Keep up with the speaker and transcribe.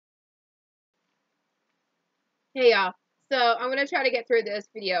Hey y'all. So I'm going to try to get through this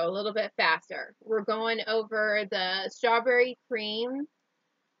video a little bit faster. We're going over the strawberry cream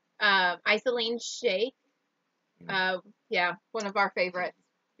IsaLean Shake. Yeah, one of our favorites.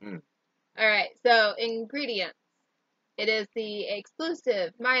 Mm. Alright, so ingredients. It is the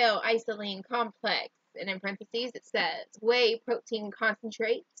exclusive Myo-Isoline complex. And in parentheses it says whey protein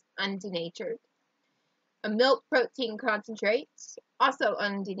concentrate, undenatured. A milk protein concentrate, also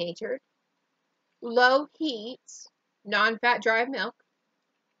undenatured. Low heat, non-fat dry milk.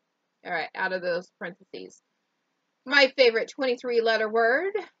 All right, out of those parentheses. My favorite 23-letter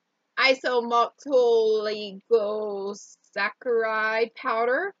word, isomaltoliglyceride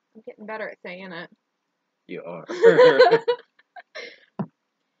powder. I'm getting better at saying it. You are.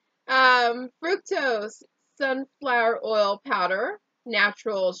 Fructose sunflower oil powder,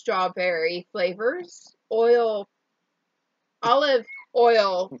 natural strawberry flavors, olive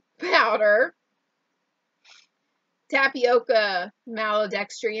oil powder, tapioca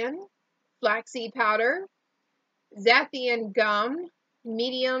maltodextrin, flaxseed powder, Zathian gum,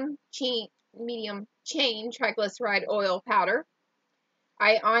 medium chain triglyceride oil powder,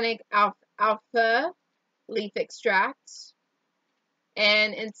 ionic alpha leaf extract,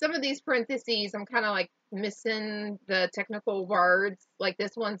 and in some of these parentheses, I'm kind of like missing the technical words. Like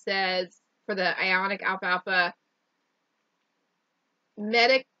this one says for the ionic alfalfa,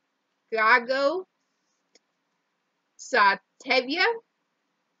 medicago sativia.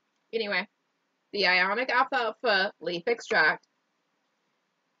 Anyway, the ionic alfalfa leaf extract.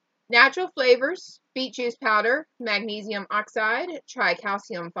 Natural flavors, beet juice powder, magnesium oxide,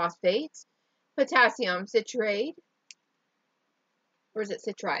 tricalcium phosphate, potassium citrate. Or is it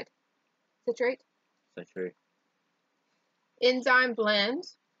citrate? Citrate? Citrate. Enzyme blend.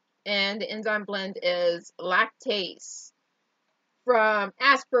 And the enzyme blend is lactase from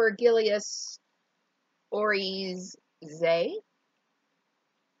Aspergillus oryzae.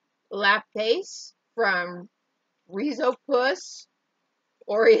 Lactase from Rhizopus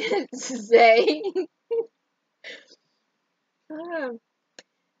oryzae.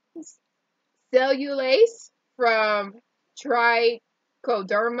 Cellulase from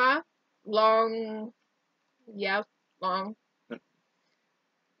Trichoderma longibrachiotium.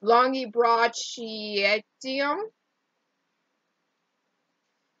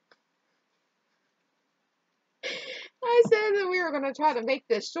 I said that we were going to try to make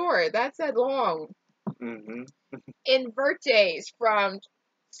this short. That said long. Mm-hmm. Invertase from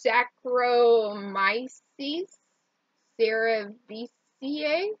Saccharomyces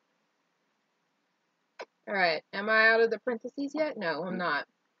cerevisiae. All right. Am I out of the parentheses yet? No, I'm not.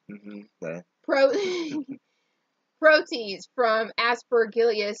 Mm-hmm. Yeah. Protease from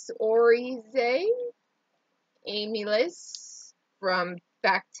Aspergillus oryzae. Amylase from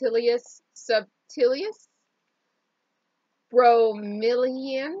Bacillus subtilis.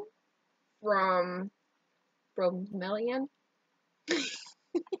 Bromelian from bromelian.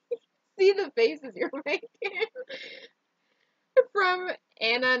 See the faces you're making. From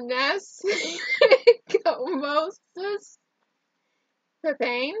Ananas gomosus.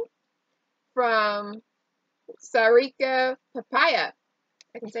 Papain from Sarica papaya.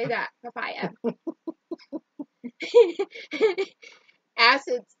 I can say that. Papaya.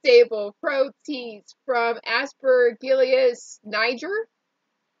 Acid stable proteins from Aspergillus niger.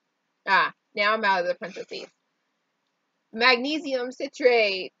 Now I'm out of the parentheses. Magnesium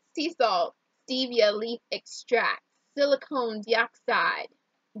citrate, sea salt, stevia leaf extract, silicone dioxide,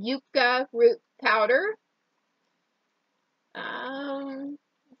 yucca root powder,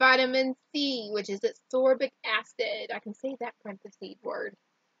 vitamin C, which is ascorbic acid. I can say that parentheses word.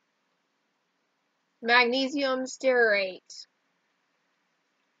 Magnesium stearate,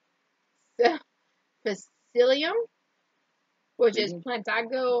 psyllium, which is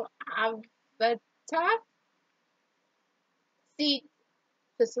Plantago avata, seed,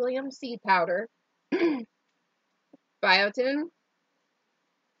 psyllium seed powder, biotin,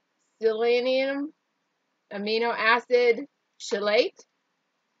 selenium, amino acid chelate.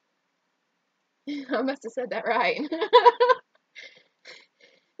 I must have said that right.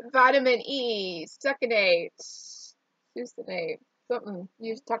 Vitamin E, succinate, succinate, something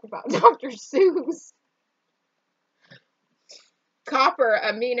you talk about Dr. Seuss. Copper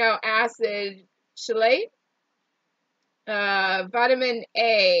amino acid chelate. Vitamin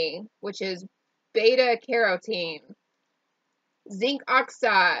A, which is beta carotene. Zinc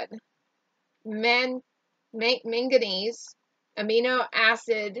oxide, manganese, amino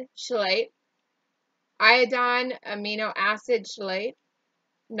acid chelate. Iodine amino acid chelate.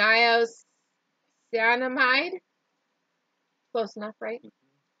 Niacinamide, close enough, right?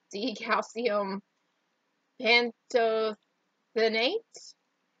 D-calcium Pantothenate,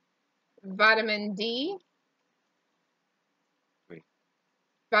 vitamin D,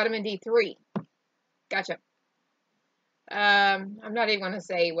 vitamin D3. Gotcha. I'm not even going to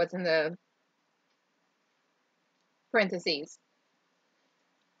say what's in the parentheses.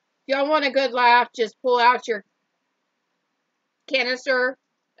 If y'all want a good laugh, just pull out your canister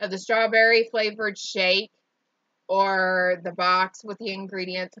of the strawberry flavored shake or the box with the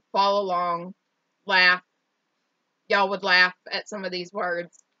ingredients. Follow along, laugh. Y'all would laugh at some of these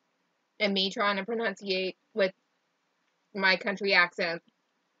words and me trying to pronunciate with my country accent.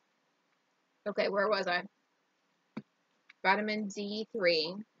 Okay, where was I? Vitamin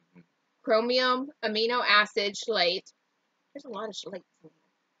D3, chromium amino acid chelate. There's a lot of chelates in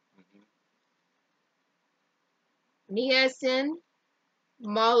here. Niacin,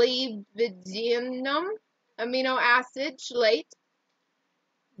 molybdenum amino acid chelate,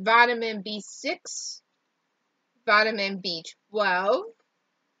 vitamin B6, vitamin B12,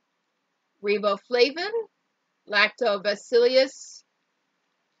 riboflavin, lactobacillus.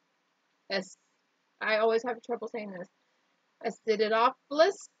 I always have trouble saying this.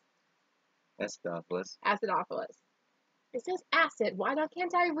 Acidophilus. Acidophilus. It says acid. Why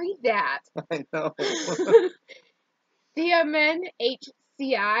can't I read that? I know. Thiamine,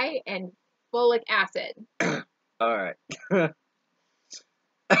 HCI, and folic acid. All right.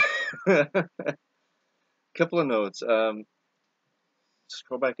 Couple of notes.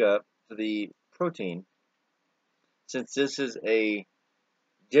 Scroll back up to the protein. Since this is a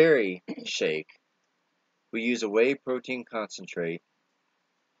dairy shake, we use a whey protein concentrate,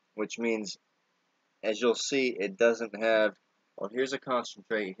 which means, as you'll see, it doesn't have, well, here's a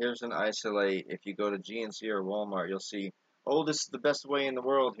concentrate, here's an isolate. If you go to GNC or Walmart, you'll see, oh, this is the best whey in the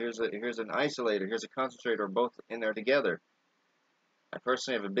world. Here's an isolator, here's a concentrate, or both in there together. I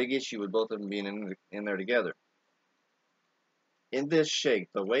personally have a big issue with both of them being in there together. In this shake,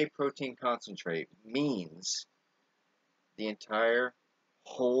 the whey protein concentrate means the entire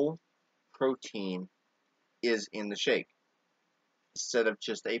whole protein is in the shake, instead of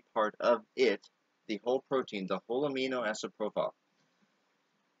just a part of it. The whole protein, the whole amino acid profile.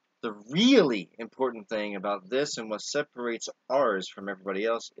 The really important thing about this and what separates ours from everybody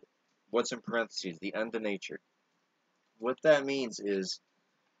else, what's in parentheses, the undenatured. What that means is,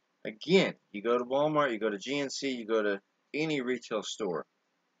 again, you go to Walmart, you go to GNC, you go to any retail store,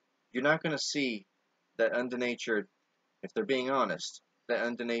 you're not going to see that undenatured, if they're being honest, that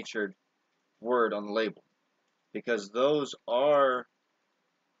undenatured word on the label, because those are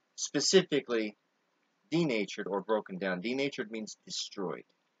specifically denatured or broken down. Denatured means destroyed.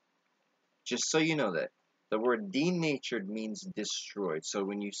 Just so you know that. The word denatured means destroyed. So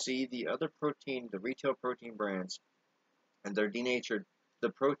when you see the other protein, the retail protein brands, and they're denatured, the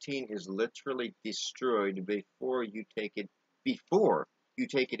protein is literally destroyed before you take it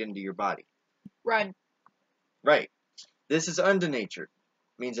into your body. Run. Right. This is undenatured.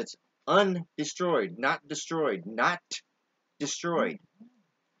 Means it's undestroyed, not destroyed, not destroyed.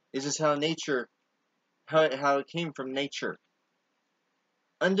 This is how nature, how it came from nature.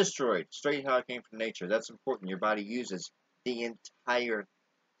 Undestroyed, straight how it came from nature. That's important. Your body uses the entire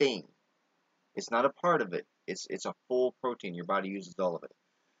thing. It's not a part of it. It's a full protein. Your body uses all of it.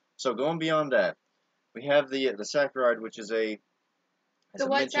 So going beyond that, we have the saccharide, which is a, The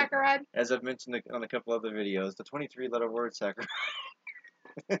what saccharide? As I've mentioned on a couple other videos, the 23-letter word saccharide,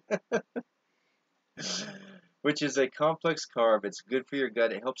 which is a complex carb. It's good for your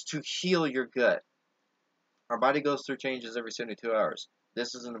gut. It helps to heal your gut. Our body goes through changes every 72 hours.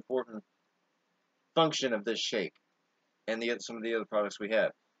 This is an important function of this shake and some of the other products we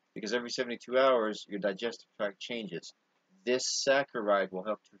have, because every 72 hours your digestive tract changes. This saccharide will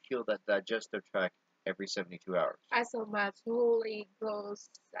help to heal that digestive tract every 72 hours. Isomatuli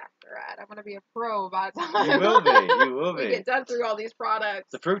saccharide. I'm going to be a pro by the time you will be. We get done through all these products.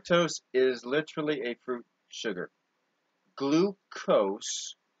 The fructose is literally a fruit sugar.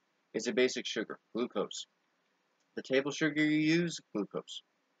 Glucose is a basic sugar. Glucose. The table sugar you use, glucose.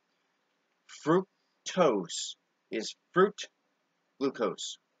 Fructose is fruit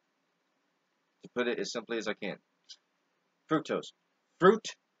glucose. To put it as simply as I can. Fructose. Fruit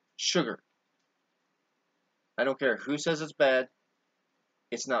sugar. I don't care who says it's bad.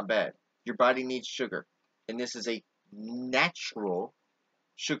 It's not bad. Your body needs sugar. And this is a natural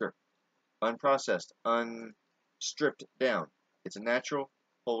sugar. Unprocessed. Unstripped down. It's a natural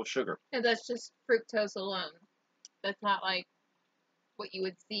whole sugar. And that's just fructose alone. That's not like what you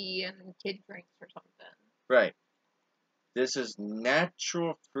would see in kid drinks or something. Right. This is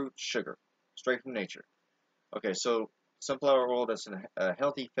natural fruit sugar. Straight from nature. Okay, so sunflower oil, that's a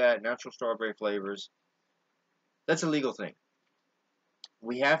healthy fat, natural strawberry flavors. That's a legal thing.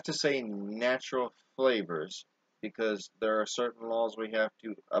 We have to say natural flavors because there are certain laws we have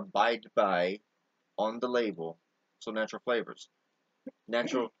to abide by on the label. So natural flavors.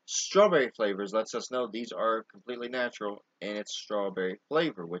 Natural strawberry flavors lets us know these are completely natural and it's strawberry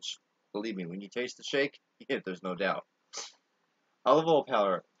flavor, which, believe me, when you taste the shake, yeah, there's no doubt. Olive oil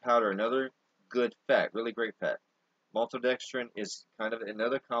powder, another good fat, really great fat. Maltodextrin is kind of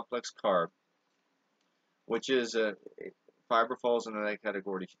another complex carb, which is a fiber falls into that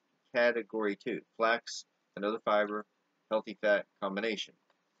category. Category two, flax, another fiber, healthy fat combination.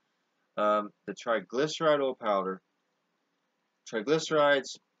 The triglyceride oil powder.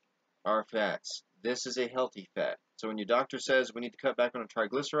 Triglycerides are fats. This is a healthy fat. So when your doctor says we need to cut back on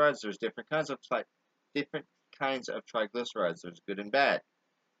triglycerides, there's different kinds of triglycerides. There's good and bad.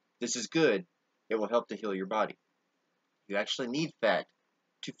 This is good. It will help to heal your body. You actually need fat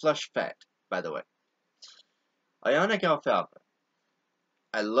to flush fat, by the way. Ionic alfalfa.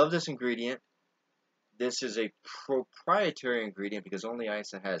 I love this ingredient. This is a proprietary ingredient because only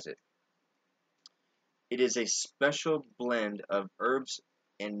ISA has it. It is a special blend of herbs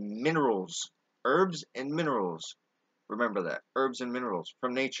and minerals. Herbs and minerals. Remember that. Herbs and minerals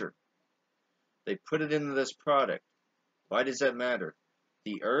from nature. They put it into this product. Why does that matter?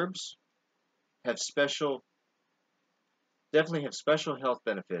 The herbs have definitely have special health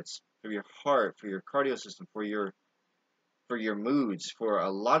benefits for your heart, for your cardio system, for your moods, for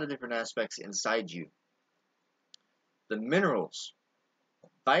a lot of different aspects inside you. The minerals,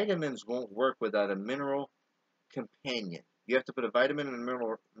 vitamins won't work without a mineral companion. You have to put a vitamin and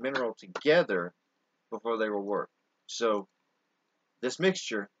a mineral together before they will work. So this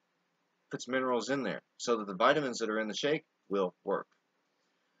mixture puts minerals in there so that the vitamins that are in the shake will work.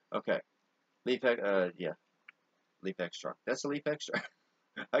 Okay, leaf extract. That's a leaf extract.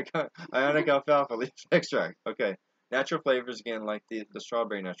 I got ionic alfalfa leaf extract. Okay, natural flavors again, like the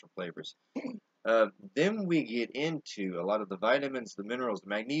strawberry natural flavors. Then we get into a lot of the vitamins, the minerals, the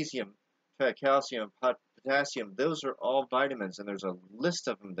magnesium, calcium, potassium. Those are all vitamins, and there's a list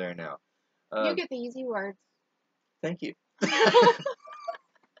of them there now. You get the easy words. Thank you.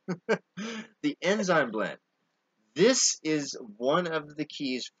 The enzyme blend. This is one of the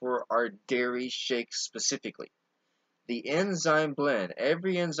keys for our dairy shake specifically. The enzyme blend.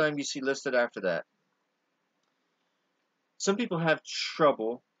 Every enzyme you see listed after that. Some people have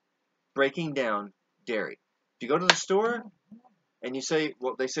trouble breaking down dairy. If you go to the store and you say,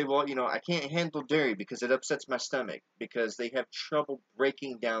 well, they say, well, I can't handle dairy because it upsets my stomach, because they have trouble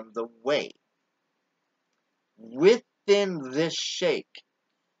breaking down the whey. Within this shake,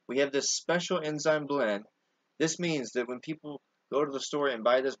 we have this special enzyme blend. This means that when people go to the store and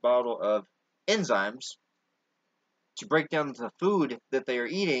buy this bottle of enzymes to break down the food that they are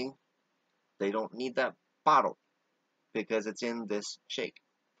eating, they don't need that bottle because it's in this shake.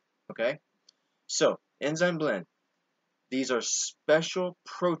 Okay? So, enzyme blend. These are special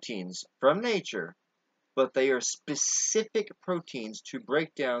proteins from nature, but they are specific proteins to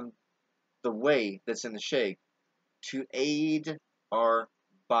break down the whey that's in the shake to aid our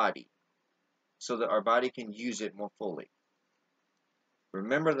body so that our body can use it more fully.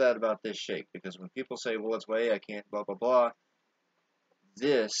 Remember that about this shake, because when people say, well, it's whey, I can't, blah, blah, blah,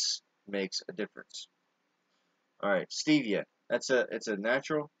 this makes a difference. All right, stevia. It's a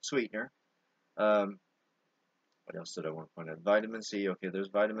natural sweetener. What else did I want to point out? Vitamin C. Okay, there's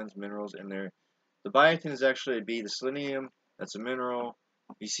vitamins, minerals in there. The biotin is actually a B. The selenium, that's a mineral.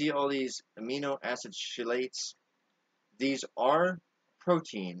 You see all these amino acid chelates? These are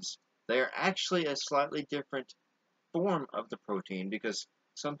proteins. They are actually a slightly different form of the protein because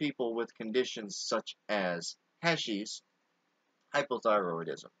some people with conditions such as Hashimoto's,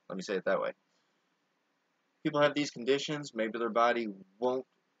 hypothyroidism, let me say it that way. People have these conditions, maybe their body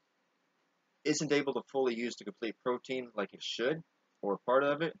isn't able to fully use the complete protein like it should, or part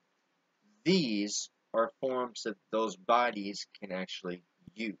of it. These are forms that those bodies can actually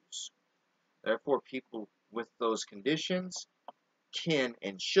use. Therefore, people with those conditions can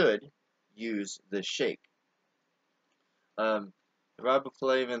and should use this shake. The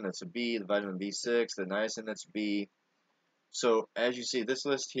riboflavin, that's a B. The vitamin B6, the niacin, that's B. So, as you see, this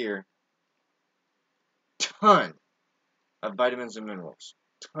list here, ton of vitamins and minerals.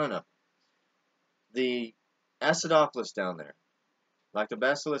 Ton of them. The acidophilus down there,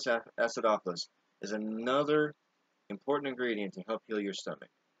 Lactobacillus acidophilus, is another important ingredient to help heal your stomach.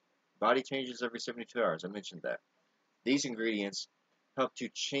 Body changes every 72 hours. I mentioned that. These ingredients help to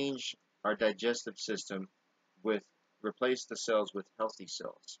change our digestive system replace the cells with healthy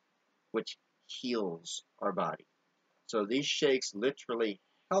cells, which heals our body. So these shakes literally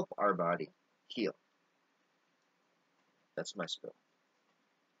help our body heal. That's my spill.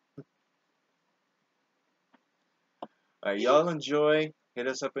 All right, y'all enjoy. Hit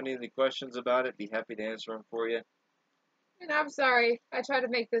us up any questions about it. Be happy to answer them for you. And I'm sorry, I tried to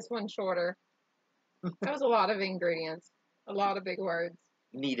make this one shorter. That was a lot of ingredients, a lot of big words.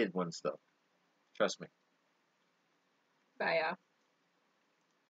 Needed ones though. Trust me. But yeah.